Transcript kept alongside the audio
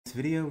This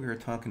video we are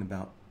talking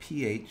about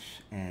pH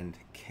and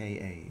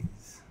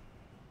Kas.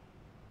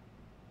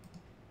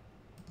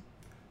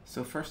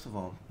 So first of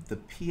all, the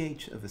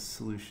pH of a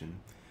solution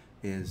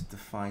is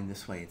defined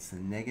this way. It's the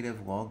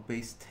negative log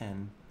base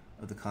 10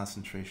 of the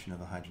concentration of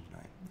a hydrogen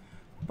ion.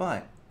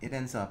 But it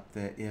ends up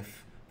that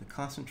if the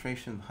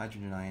concentration of the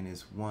hydrogen ion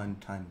is 1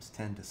 times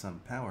 10 to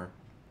some power,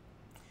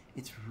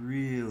 it's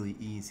really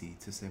easy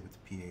to say what the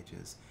pH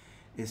is.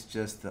 It's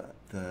just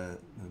the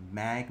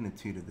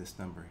magnitude of this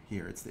number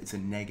here. It's a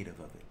negative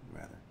of it,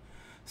 rather.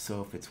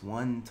 So if it's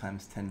 1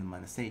 times 10 to the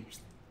minus 8,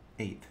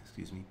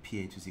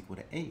 pH is equal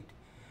to 8.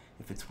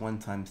 If it's 1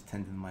 times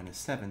 10 to the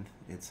minus 7th,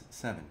 it's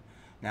 7.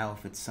 Now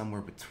if it's somewhere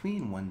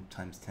between 1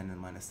 times 10 to the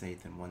minus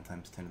 8th and 1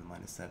 times 10 to the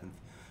minus 7th,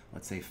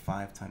 let's say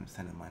 5 times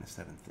 10 to the minus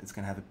 7th, it's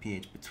going to have a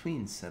pH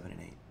between 7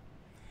 and 8.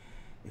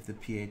 If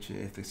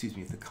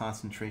the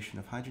concentration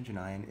of hydrogen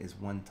ion is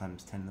 1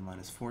 times 10 to the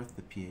minus 4th,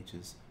 the pH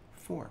is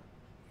 4.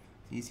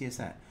 Easy as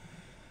that.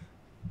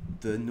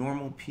 The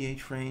normal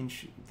pH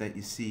range that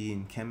you see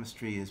in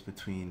chemistry is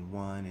between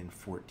 1 and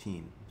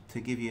 14. To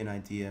give you an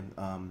idea,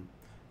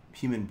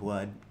 human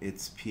blood,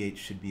 its pH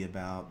should be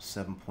about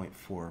 7.4,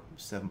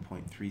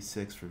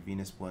 7.36 for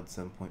venous blood,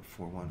 7.41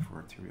 for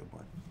arterial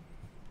blood.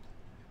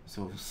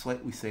 So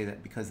we say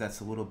that because that's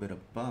a little bit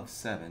above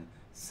 7,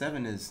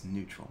 7 is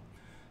neutral.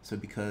 So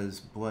because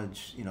blood,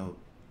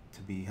 to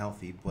be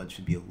healthy, blood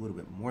should be a little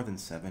bit more than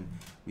 7.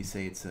 We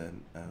say it's a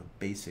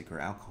basic or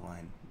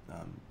alkaline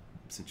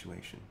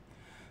situation.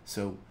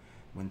 So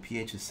when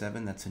pH is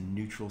 7, that's a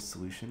neutral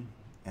solution.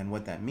 And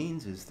what that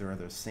means is there are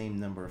the same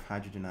number of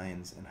hydrogen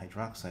ions and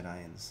hydroxide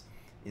ions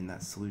in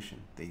that solution.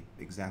 They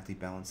exactly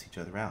balance each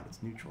other out.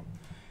 It's neutral.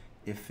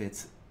 If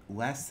it's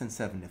less than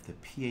 7, if the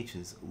pH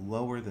is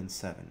lower than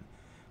 7,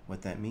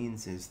 what that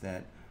means is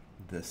that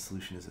the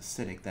solution is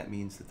acidic. That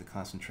means that the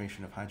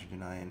concentration of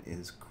hydrogen ion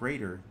is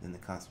greater than the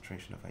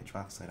concentration of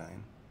hydroxide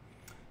ion,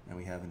 and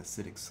we have an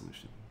acidic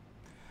solution.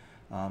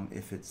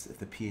 If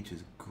the pH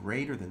is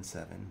greater than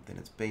 7, then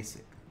it's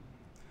basic.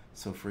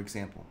 So for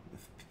example,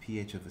 if the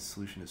pH of a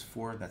solution is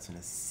 4, that's an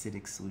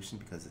acidic solution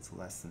because it's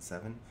less than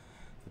 7.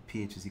 If the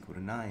pH is equal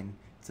to 9,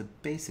 it's a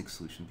basic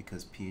solution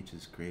because pH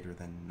is greater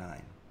than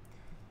 9.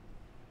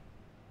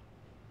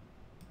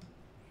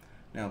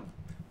 Now,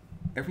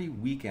 every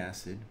weak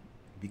acid,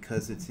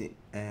 because it's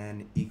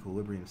an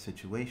equilibrium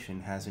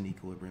situation, has an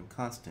equilibrium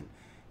constant.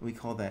 And we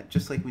call that,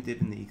 just like we did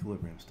in the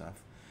equilibrium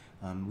stuff,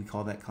 we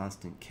call that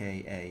constant Ka,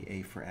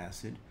 A for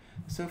acid.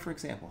 So for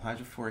example,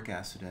 hydrofluoric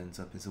acid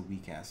ends up as a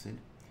weak acid,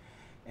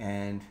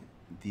 and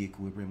the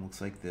equilibrium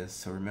looks like this.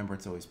 So remember,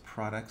 it's always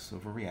products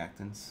over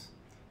reactants,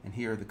 and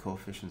here the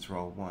coefficients are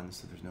all 1,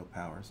 so there's no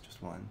powers,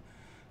 just 1.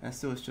 And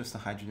so it's just the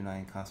hydrogen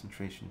ion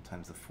concentration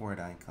times the fluoride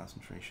ion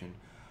concentration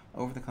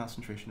over the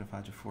concentration of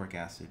hydrofluoric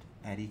acid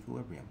at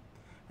equilibrium.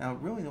 Now,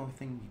 really the only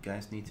thing you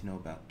guys need to know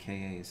about Ka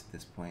is at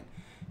this point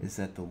is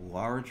that the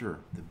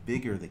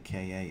bigger the Ka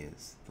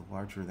is, the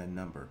larger that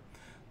number,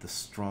 the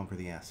stronger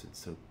the acid.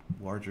 So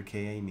larger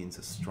Ka means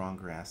a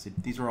stronger acid.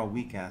 These are all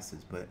weak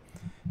acids, but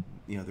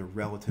they're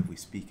relatively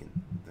speaking.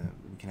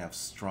 We can have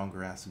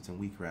stronger acids and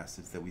weaker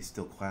acids that we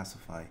still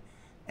classify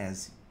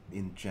as,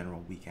 in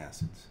general, weak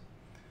acids.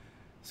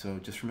 So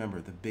just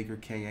remember, the bigger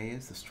Ka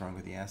is, the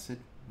stronger the acid,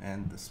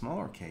 and the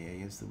smaller Ka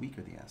is, the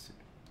weaker the acid.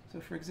 So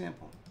for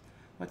example,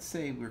 let's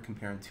say we're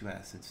comparing two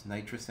acids,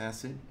 nitrous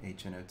acid,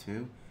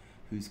 HNO2,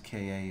 whose Ka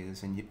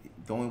is, and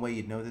the only way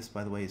you'd know this,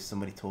 by the way, is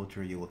somebody told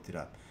you or you looked it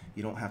up.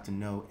 You don't have to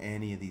know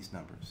any of these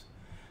numbers.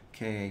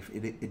 Ka,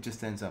 it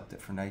just ends up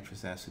that for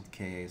nitrous acid,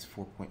 Ka is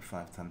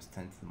 4.5 times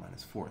 10 to the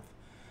minus 4th.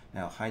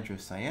 Now,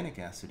 hydrocyanic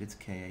acid, its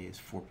Ka is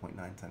 4.9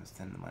 times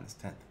 10 to the minus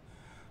 10th.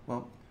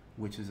 Well,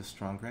 which is a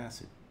stronger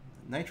acid?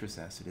 Nitrous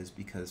acid is,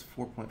 because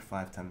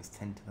 4.5 times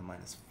 10 to the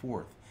minus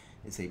 4th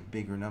is a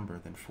bigger number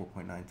than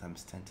 4.9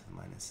 times 10 to the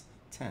minus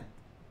 10,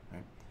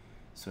 right?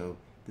 So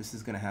this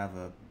is going to have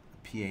a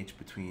pH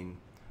between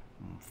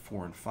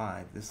 4 and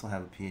 5. This will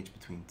have a pH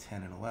between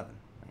 10 and 11,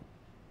 right?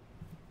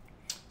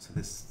 So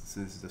this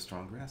is a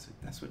stronger acid.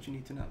 That's what you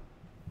need to know.